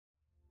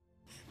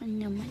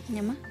Nyama,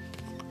 nyama.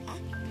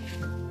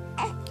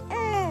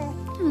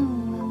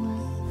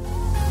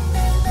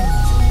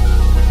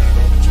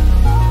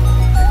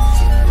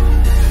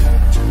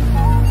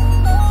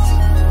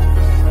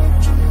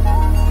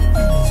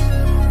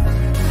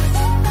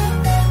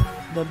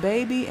 The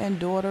baby and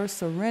daughter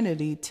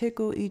Serenity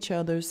tickle each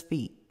other's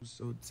feet. I'm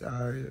so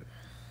tired.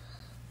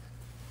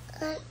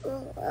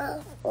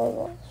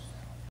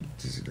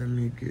 Just let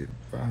me get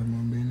 5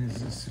 more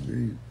minutes of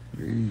sleep,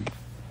 please.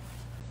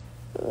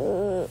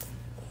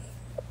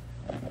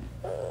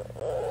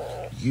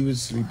 You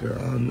was sleeping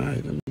all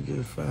night. Let me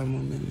get 5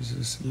 more minutes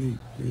of sleep,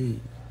 please.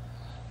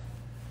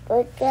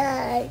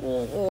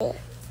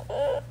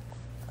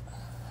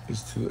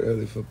 It's too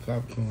early for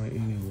popcorn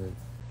anyway.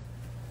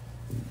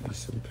 Eat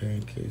some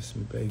pancakes,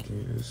 some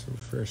bacon, and some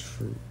fresh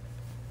fruit,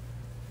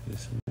 and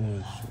some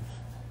orange juice.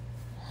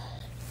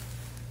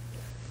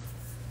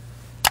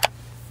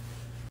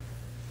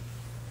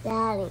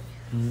 Daddy,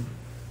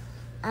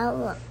 I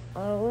want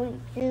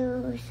orange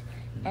juice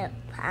and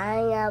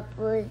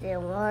pineapples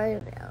and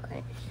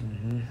watermelons.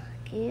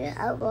 Can you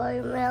have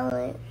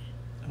watermelon?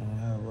 I don't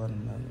have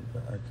watermelon,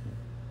 but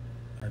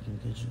I can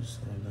get you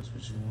some. That's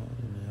what you want.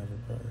 Let me have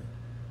it, brother.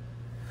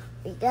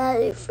 We got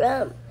it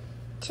from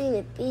to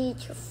the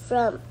beach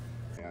from.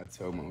 I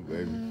told my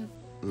baby,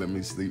 let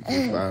me sleep for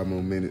 5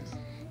 more minutes.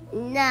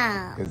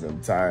 No. Because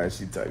I'm tired.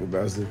 She talking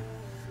about some.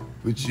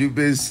 But you've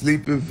been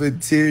sleeping for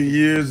 10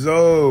 years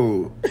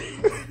old.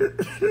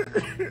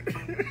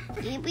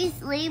 You've been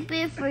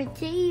sleeping for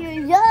 10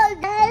 years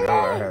old, Daddy. No,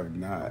 I have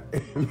not.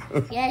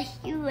 Yes,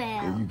 you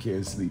have. And you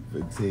can't sleep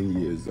for 10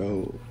 years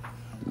old.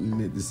 You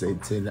meant to say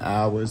 10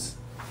 hours?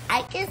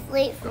 I can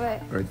sleep for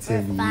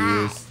 10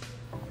 5. years?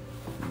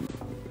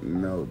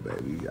 No,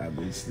 baby. I've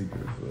been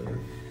sleeping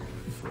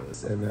for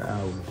 7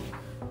 hours.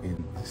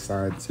 And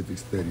scientific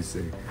studies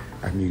say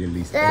I need at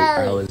least 8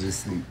 hours of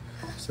sleep.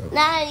 So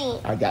Daddy.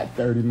 I got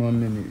 30 more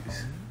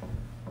minutes.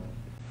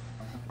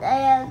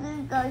 Daddy,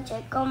 I'm gonna go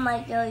check on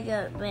my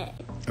yo-yo bed.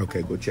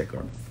 Okay, go check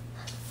on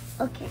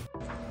it. Okay.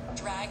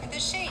 Drag the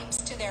shapes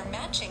to their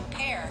matching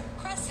pair.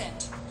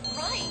 Crescent.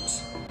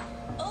 Right.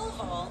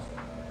 Oval.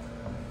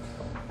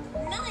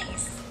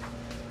 Nice.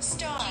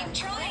 Star. Keep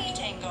trying.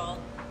 Rectangle.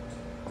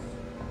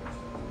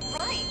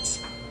 Right.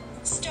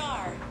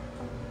 Star.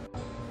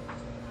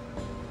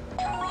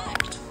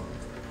 Correct.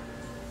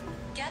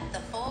 Get the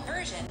full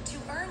version to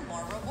earn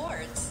more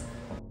rewards.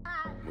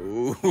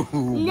 Ooh.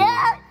 No,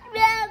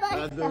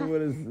 I don't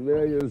want to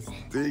smell your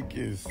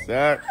stinking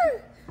socks.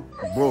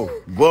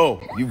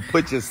 Whoa, you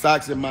put your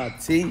socks in my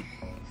teeth?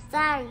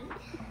 Sorry.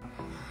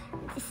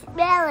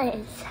 Smell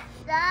it.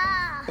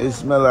 Stop. It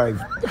smell like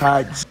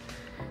hot. I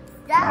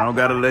Stop. don't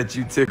gotta let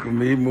you tickle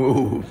me.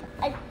 Move.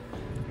 I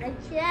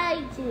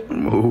tried to.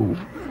 Move.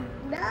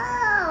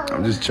 No.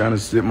 I'm just trying to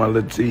sip my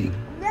little tea.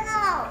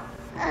 No.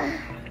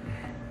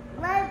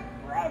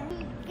 Let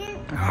me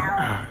get out.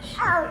 gosh.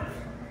 Out.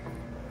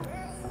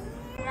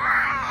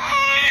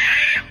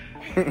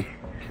 You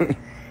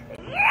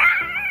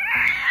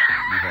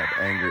have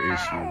anger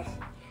issues.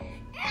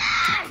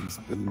 You keep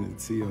spilling the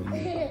tea on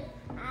me.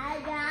 I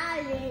got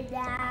it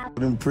now.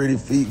 Them pretty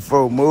feet,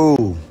 folk,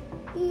 move.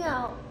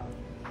 No.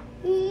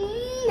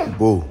 No.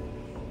 Boo.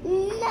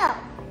 No.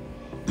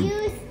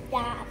 You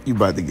stop. You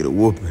about to get a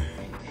whooping.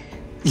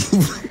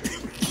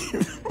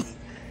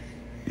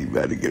 You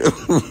about to get a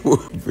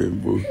whooping,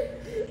 boo.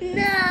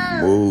 No.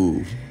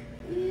 Move.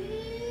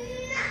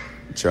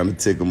 Trying to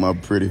tickle my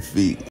pretty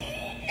feet. Look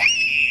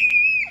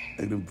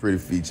at them pretty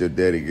feet your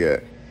daddy got.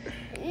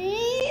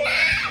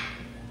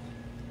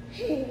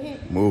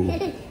 Move.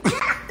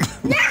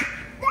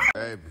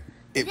 Baby,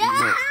 if you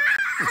want.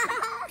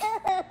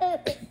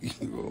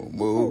 You gonna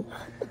move?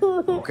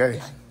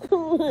 Okay.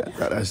 I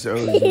thought I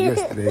showed you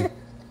yesterday.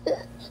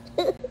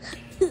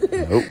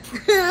 Nope.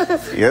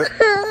 Yep.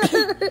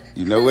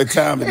 You know what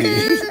time it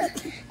is.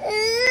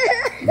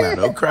 Now,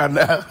 don't cry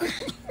now.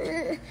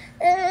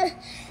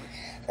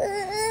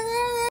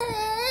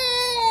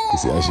 You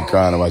see how she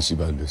crying or what she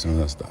about to do? So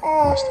let's stop.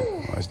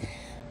 Watch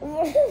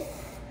this.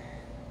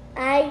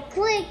 I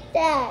clicked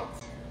that.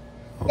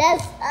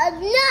 That's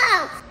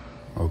enough.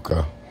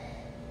 Okay.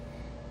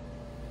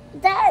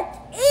 That's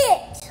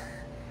it.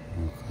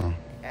 Okay.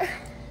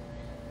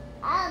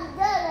 I'm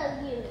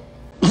done with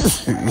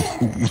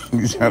you.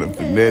 You trying to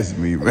finesse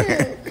me,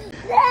 man.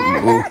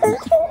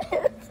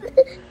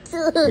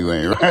 You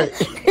ain't right.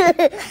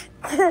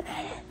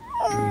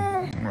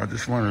 I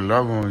just want to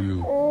love on you.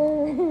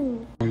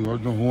 I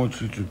don't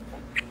want you to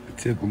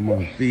tickle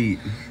my feet.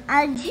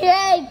 I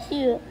tried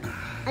to.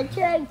 I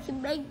tried to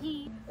make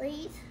you.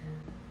 Please?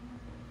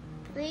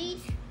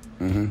 Please?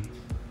 Mm-hmm.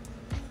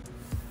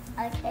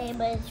 Okay,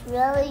 but it's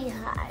really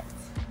hot.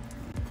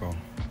 Okay.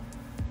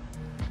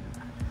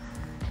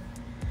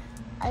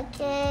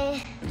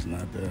 Okay. It's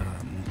not that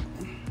hot, man.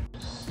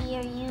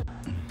 Here you.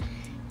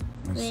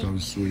 That's so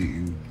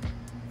sweet.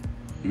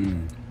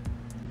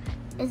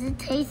 Is it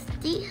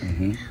tasty?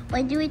 Mm-hmm.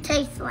 What do it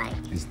taste like?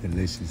 It's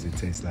delicious. It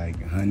tastes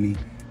like honey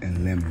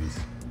and lemons.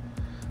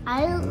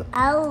 I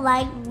don't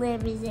like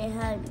lemons and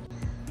honey.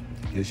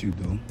 Yes, you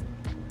do.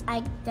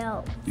 I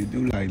don't. You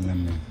do like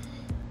lemon.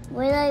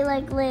 When I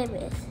like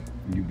lemons.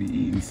 You be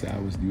eating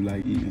sour. You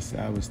like eating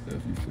sour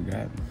stuff. You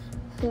forgot.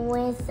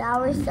 When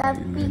sour You stuff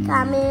like be lemon.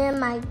 coming in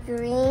my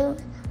dream,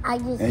 I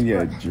just In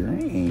your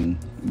dream.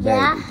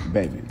 Yeah.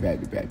 Baby.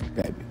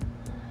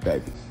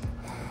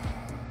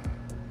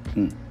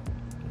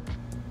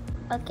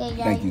 Okay, guys.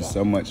 Thank you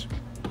so much.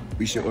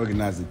 We should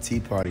organize a tea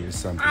party or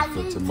something I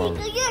for can tomorrow.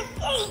 tickle your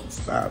face.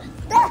 Stop.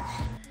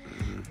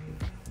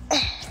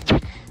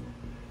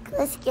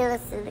 Let's get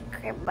us in the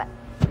crib.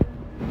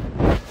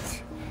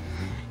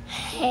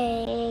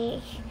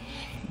 Hey.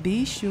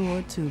 Be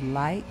sure to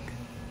like,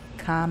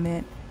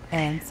 comment,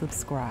 and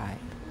subscribe.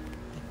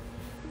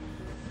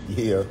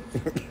 Yeah.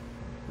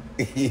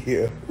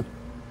 Yeah.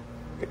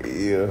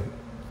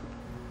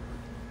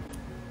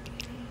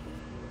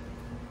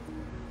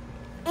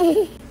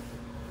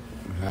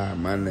 Hi,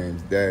 my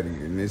name's Daddy,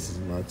 and this is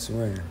my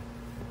twin.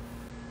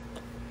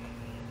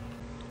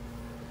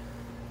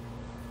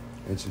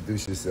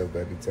 Introduce yourself,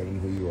 baby. Tell them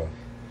who you are.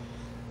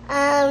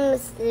 I'm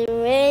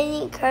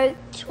Serenity Kirk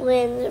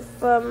twin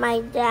from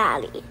my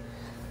daddy.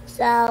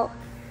 So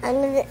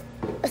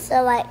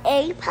I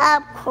ate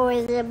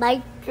popcorn in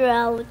my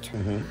throat.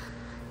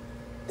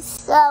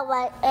 So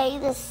I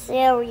ate a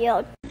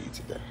cereal.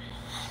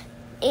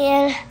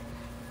 And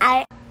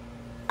I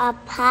a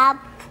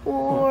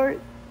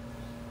popcorn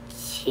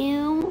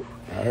too.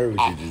 I heard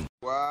what you did.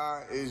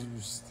 Why is you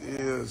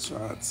still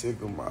trying to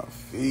tickle my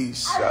feet?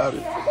 Shout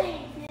it.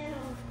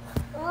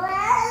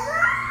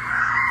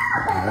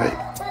 Alright.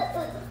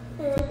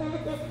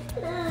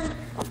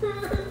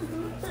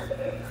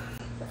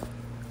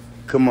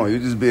 Come on, you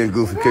just being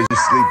goofy because you're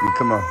sleepy.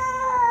 Come on.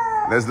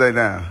 Let's lay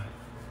down.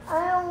 I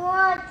don't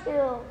want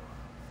to.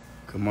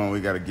 Come on, we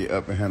got to get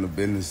up and handle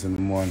business in the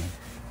morning.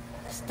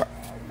 Stop.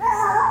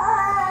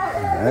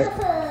 Alright.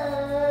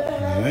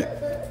 Alright.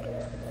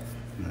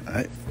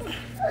 Alright.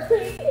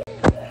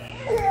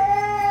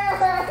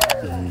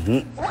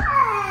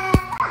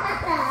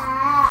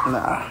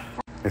 Nah.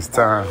 It's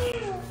time.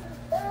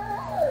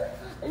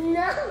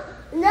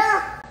 No,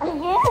 I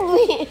can't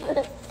leave.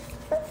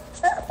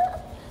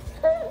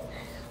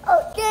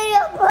 Okay, I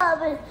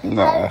promise.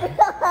 Nah. I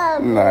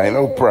promise. Nah, ain't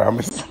no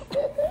promise.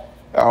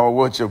 I don't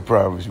want your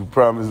promise. You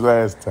promised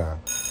last time.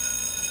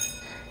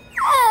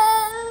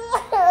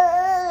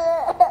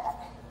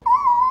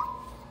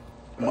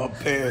 My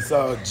pants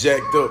all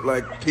jacked up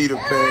like Peter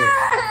Pan.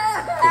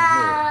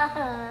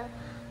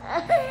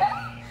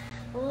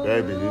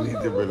 Baby, you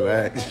need to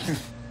relax.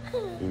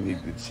 You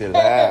need to chill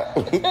out.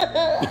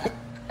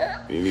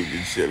 You need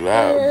to chill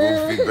out,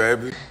 goofy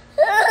baby. You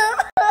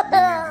need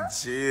to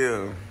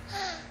chill.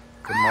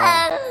 Come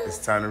on, it's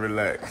time to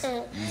relax.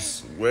 You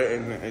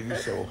sweating and you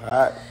so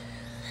hot.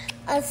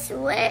 I'm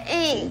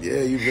sweating.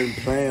 Yeah, you've been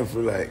playing for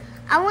like...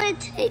 I want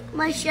to take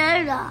my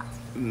shirt off.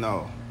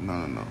 No.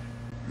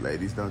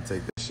 Ladies, don't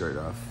take that shirt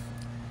off.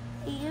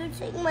 You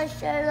take my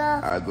shirt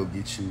off. I'll go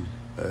get you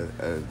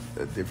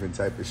a different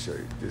type of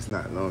shirt. Just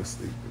not long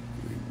sleeve.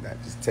 Not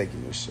just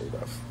taking your shirt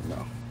off.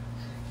 No.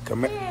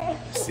 Come here.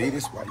 See,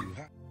 this why you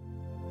hot.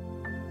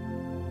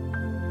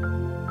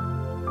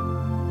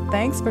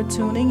 Thanks for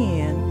tuning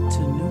in to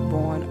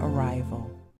Newborn Arrival.